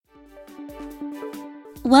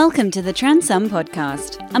Welcome to the Transum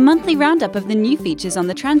Podcast, a monthly roundup of the new features on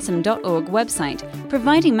the transum.org website,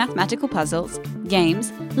 providing mathematical puzzles,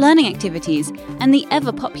 games, learning activities, and the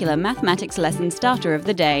ever-popular mathematics lesson starter of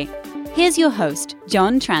the day. Here's your host,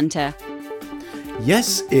 John Tranter.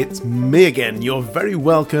 Yes, it's me again. You're very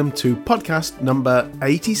welcome to podcast number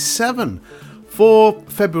 87 for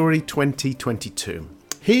February 2022.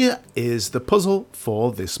 Here is the puzzle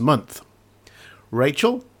for this month.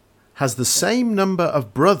 Rachel has the same number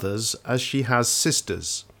of brothers as she has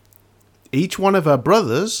sisters. Each one of her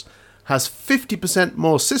brothers has 50%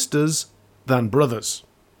 more sisters than brothers.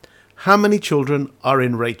 How many children are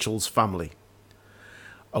in Rachel's family?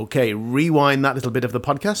 Okay, rewind that little bit of the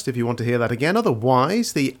podcast if you want to hear that again.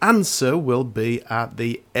 Otherwise, the answer will be at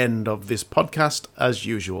the end of this podcast as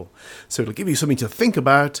usual. So it'll give you something to think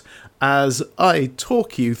about as I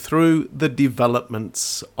talk you through the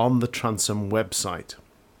developments on the Transum website.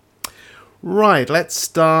 Right, let's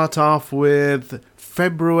start off with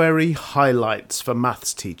February highlights for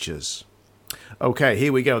maths teachers. Okay,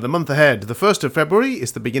 here we go. The month ahead. The 1st of February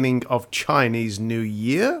is the beginning of Chinese New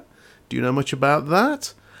Year. Do you know much about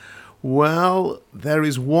that? Well, there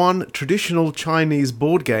is one traditional Chinese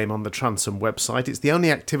board game on the Transum website. It's the only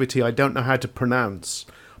activity I don't know how to pronounce.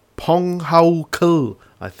 Pong Hao Ke,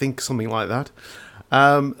 I think, something like that.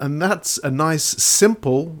 And that's a nice,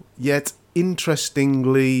 simple, yet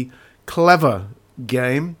interestingly clever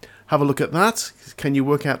game. Have a look at that. Can you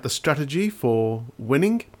work out the strategy for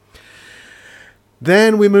winning?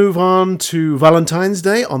 Then we move on to Valentine's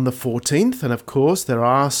Day on the 14th. And of course, there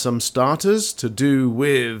are some starters to do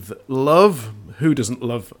with love. Who doesn't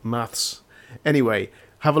love maths? Anyway,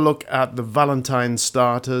 have a look at the Valentine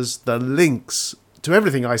starters. The links to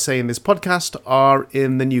everything I say in this podcast are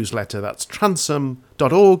in the newsletter. That's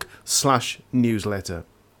transum.org/newsletter.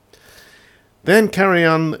 Then carry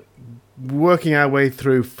on working our way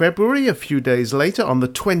through February. A few days later, on the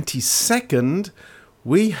 22nd,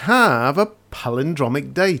 we have a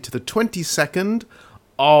palindromic date. The 22nd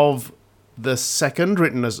of the 2nd,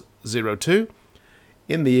 written as 02,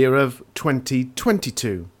 in the year of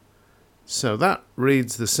 2022. So that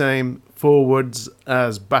reads the same forwards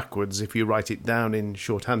as backwards if you write it down in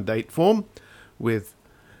shorthand date form, with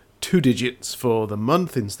 2 digits for the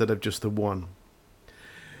month instead of just the 1.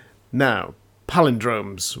 Now,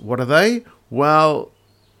 palindromes, what are they? Well,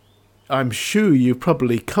 I'm sure you've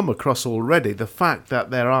probably come across already the fact that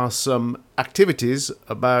there are some activities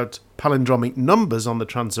about palindromic numbers on the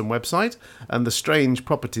Transum website and the strange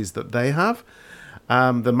properties that they have,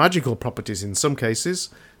 the magical properties in some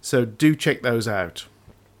cases, so do check those out.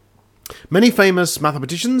 Many famous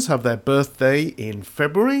mathematicians have their birthday in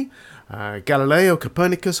February. Galileo,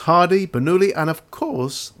 Copernicus, Hardy, Bernoulli, and of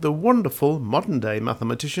course the wonderful modern-day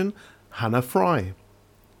mathematician Hannah Fry.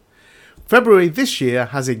 February this year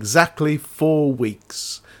has exactly 4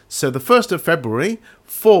 weeks. So the 1st of February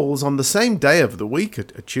falls on the same day of the week, a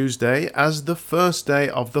Tuesday, as the first day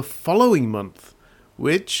of the following month,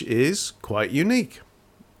 which is quite unique.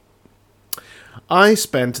 I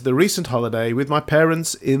spent the recent holiday with my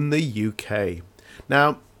parents in the UK.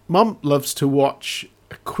 Now, Mum loves to watch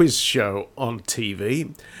a quiz show on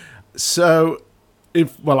TV, so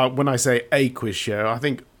when I say a quiz show, I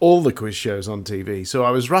think all the quiz shows on TV. So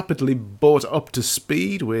I was rapidly brought up to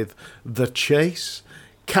speed with The Chase,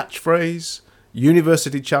 Catchphrase,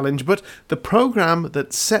 University Challenge, but the programme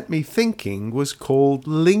that set me thinking was called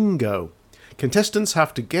Lingo. Contestants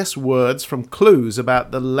have to guess words from clues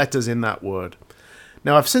about the letters in that word.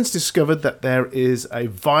 Now, I've since discovered that there is a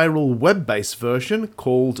viral web-based version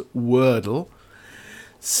called Wordle.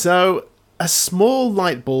 So a small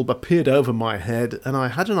light bulb appeared over my head and I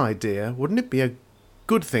had an idea. Wouldn't it be a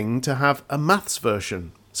good thing to have a maths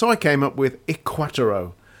version? So I came up with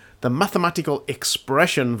Equatero, the mathematical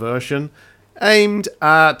expression version aimed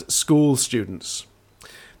at school students.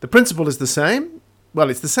 The principle is the same. Well,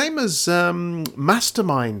 it's the same as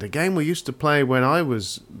Mastermind, a game we used to play when I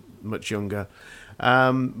was much younger.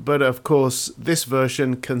 But of course, this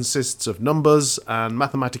version consists of numbers and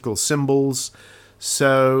mathematical symbols.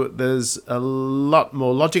 So there's a lot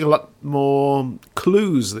more logic, a lot more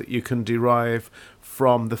clues that you can derive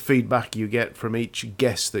from the feedback you get from each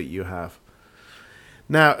guess that you have.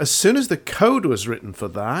 Now, as soon as the code was written for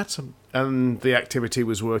that, and the activity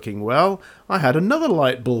was working well, I had another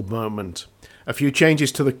light bulb moment. A few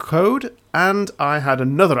changes to the code, and I had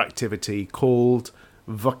another activity called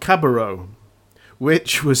Vocabaro,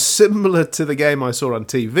 which was similar to the game I saw on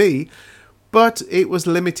TV, but it was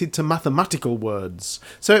limited to mathematical words,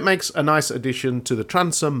 so it makes a nice addition to the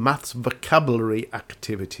Transum Maths vocabulary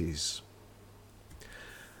activities.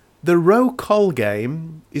 The roll call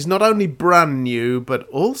game is not only brand new, but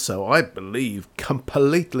also, I believe,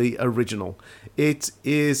 completely original. It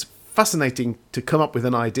is fascinating to come up with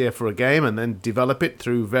an idea for a game and then develop it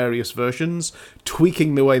through various versions,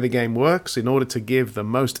 tweaking the way the game works in order to give the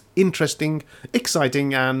most interesting,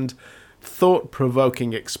 exciting, and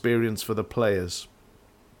thought-provoking experience for the players.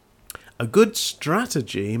 A good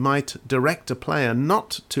strategy might direct a player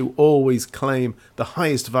not to always claim the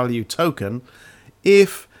highest value token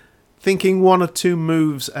if thinking one or two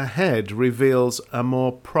moves ahead reveals a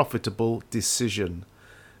more profitable decision.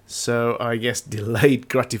 So I guess delayed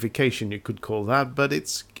gratification you could call that, but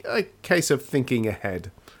it's a case of thinking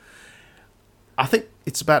ahead. I think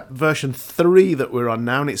it's about version 3 that we're on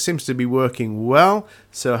now, and it seems to be working well,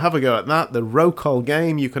 so have a go at that. The roll call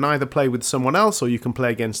game, you can either play with someone else or you can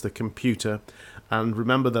play against the computer. And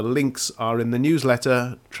remember, the links are in the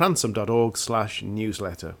newsletter,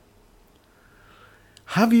 transom.org/newsletter.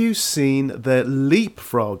 Have you seen the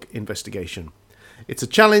Leapfrog investigation? It's a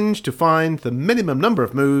challenge to find the minimum number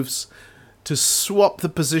of moves to swap the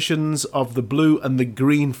positions of the blue and the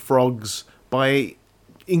green frogs by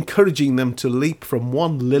encouraging them to leap from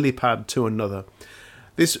one lily pad to another.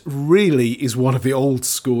 This really is one of the old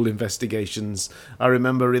school investigations. I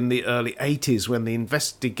remember in the early 80s when when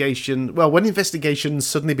investigations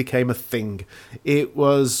suddenly became a thing. It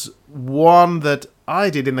was one that I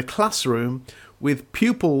did in the classroom with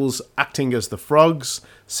pupils acting as the frogs,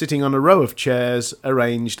 sitting on a row of chairs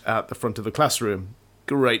arranged at the front of the classroom.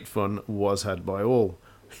 Great fun was had by all.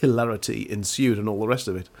 Hilarity ensued and all the rest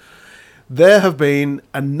of it. There have been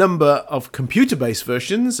a number of computer-based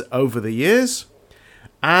versions over the years,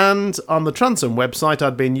 and on the Transom website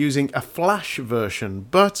I'd been using a Flash version,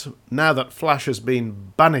 but now that Flash has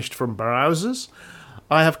been banished from browsers,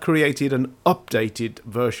 I have created an updated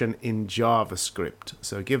version in JavaScript.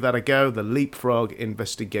 So give that a go, the Leapfrog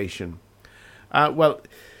investigation. It's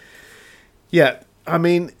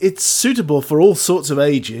suitable for all sorts of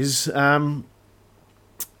ages.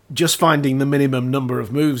 Just finding the minimum number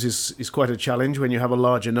of moves is quite a challenge when you have a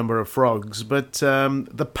larger number of frogs. But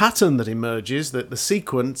the pattern that emerges, the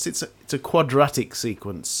sequence, it's a quadratic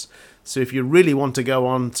sequence. So if you really want to go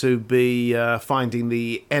on to be finding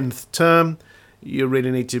the nth term, you really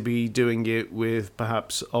need to be doing it with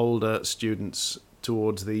perhaps older students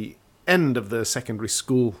towards the end of their secondary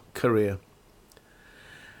school career.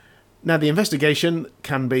 Now, the investigation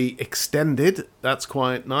can be extended. That's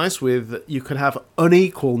quite nice. You could have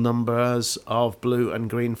unequal numbers of blue and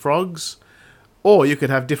green frogs, or you could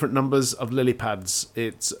have different numbers of lily pads.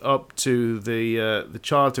 It's up to the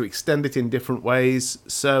child to extend it in different ways,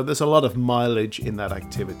 so there's a lot of mileage in that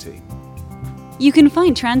activity. You can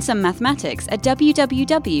find Transom Mathematics at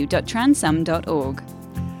www.transom.org.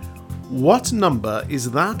 What number is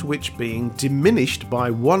that which, being diminished by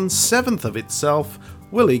 1/7 of itself,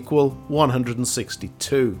 will equal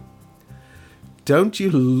 162? Don't you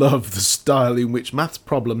love the style in which maths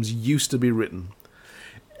problems used to be written?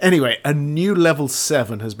 Anyway, a new level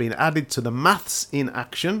 7 has been added to the Maths in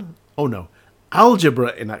Action.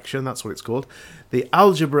 Algebra in Action, that's what it's called. The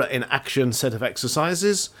Algebra in Action set of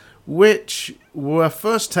exercises, which were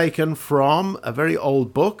first taken from a very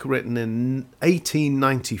old book written in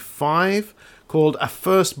 1895 called A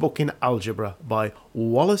First Book in Algebra by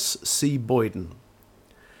Wallace C. Boyden.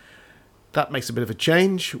 That makes a bit of a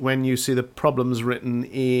change when you see the problems written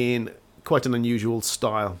in quite an unusual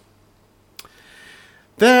style.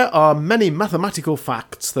 There are many mathematical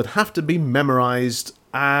facts that have to be memorized,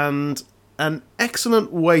 and an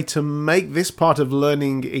excellent way to make this part of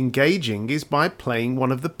learning engaging is by playing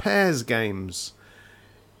one of the pairs games.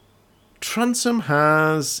 Transom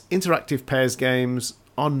has interactive pairs games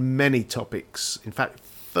on many topics, in fact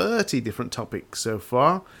 30 different topics so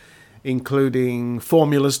far, including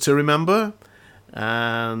formulas to remember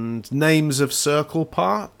and names of circle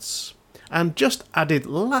parts. And just added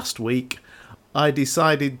last week, I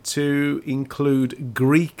decided to include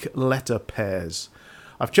Greek letter pairs.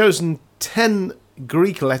 I've chosen 10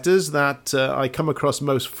 Greek letters that I come across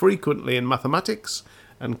most frequently in mathematics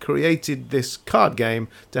and created this card game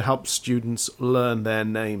to help students learn their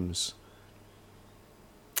names.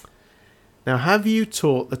 Now, have you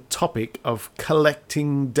taught the topic of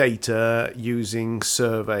collecting data using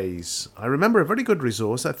surveys? I remember a very good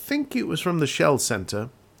resource, I think it was from the Shell Centre,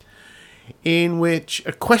 in which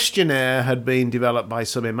a questionnaire had been developed by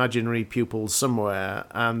some imaginary pupils somewhere,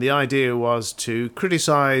 and the idea was to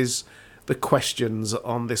criticise the questions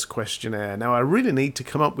on this questionnaire. Now, I really need to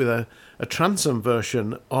come up with a Transom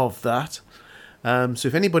version of that. So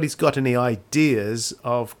if anybody's got any ideas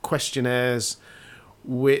of questionnaires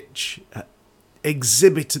which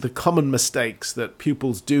exhibit the common mistakes that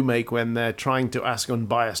pupils do make when they're trying to ask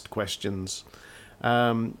unbiased questions.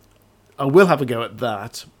 I will have a go at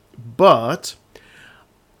that, but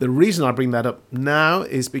the reason I bring that up now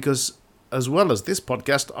is because, as well as this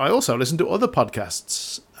podcast, I also listen to other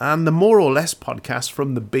podcasts, and the More or Less podcast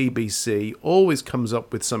from the BBC always comes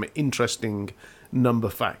up with some interesting number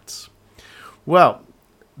facts. Well,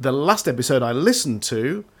 the last episode I listened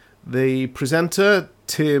to, the presenter,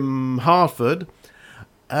 Tim Harford,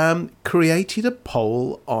 created a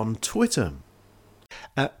poll on Twitter.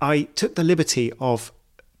 I took the liberty of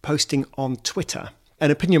posting on Twitter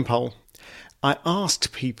an opinion poll. I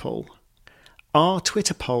asked people, are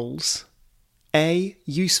Twitter polls A,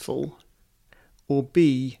 useful, or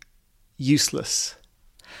B, useless?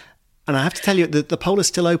 And I have to tell you that the poll is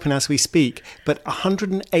still open as we speak, but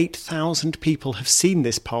 108,000 people have seen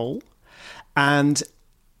this poll, and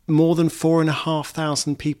more than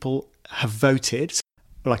 4,500 people have voted.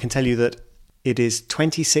 Well, I can tell you that it is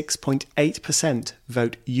 26.8%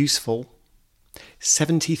 vote useful,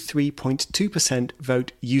 73.2%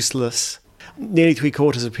 vote useless. Nearly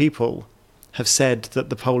 3/4 of people have said that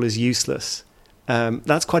the poll is useless.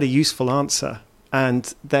 That's quite a useful answer,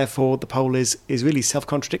 and therefore the poll is really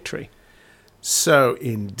self-contradictory. So,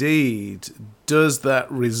 indeed, does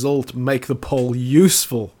that result make the poll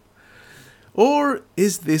useful? Or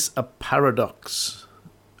is this a paradox?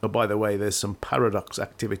 Oh, by the way, there's some paradox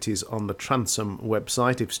activities on the Transom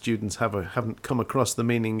website if students haven't come across the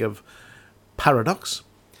meaning of paradox.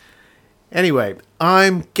 Anyway,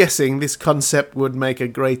 I'm guessing this concept would make a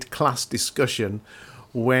great class discussion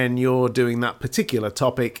when you're doing that particular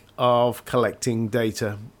topic of collecting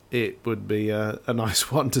data. It would be a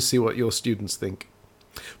nice one to see what your students think.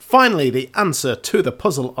 Finally, the answer to the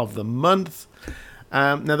puzzle of the month.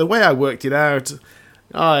 Now, the way I worked it out,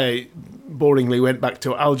 I boringly went back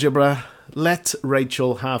to algebra. Let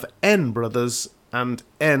Rachel have n brothers and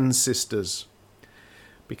n sisters,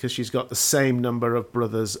 because she's got the same number of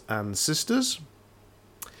brothers and sisters.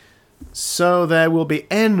 So there will be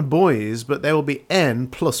n boys, but there will be n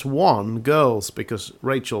plus 1 girls, because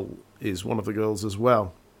Rachel is one of the girls as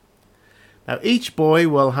well. Now, each boy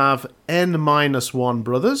will have n minus 1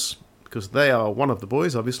 brothers, because they are one of the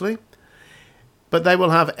boys, obviously. But they will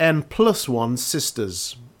have n plus 1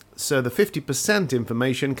 sisters. So the 50%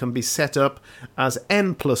 information can be set up as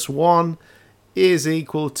n plus 1 is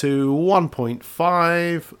equal to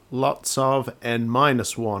 1.5 lots of n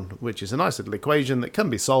minus 1, which is a nice little equation that can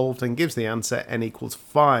be solved and gives the answer n equals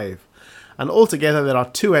 5. And altogether there are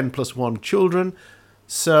 2n plus 1 children,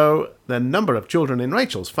 so the number of children in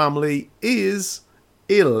Rachel's family is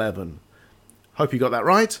 11. Hope you got that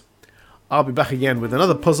right. I'll be back again with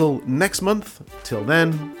another puzzle next month. Till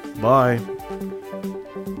then, bye.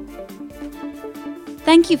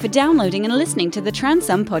 Thank you for downloading and listening to the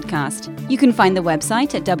Transom podcast. You can find the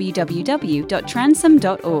website at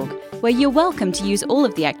www.transom.org, where you're welcome to use all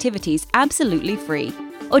of the activities absolutely free,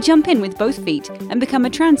 or jump in with both feet and become a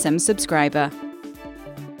Transom subscriber.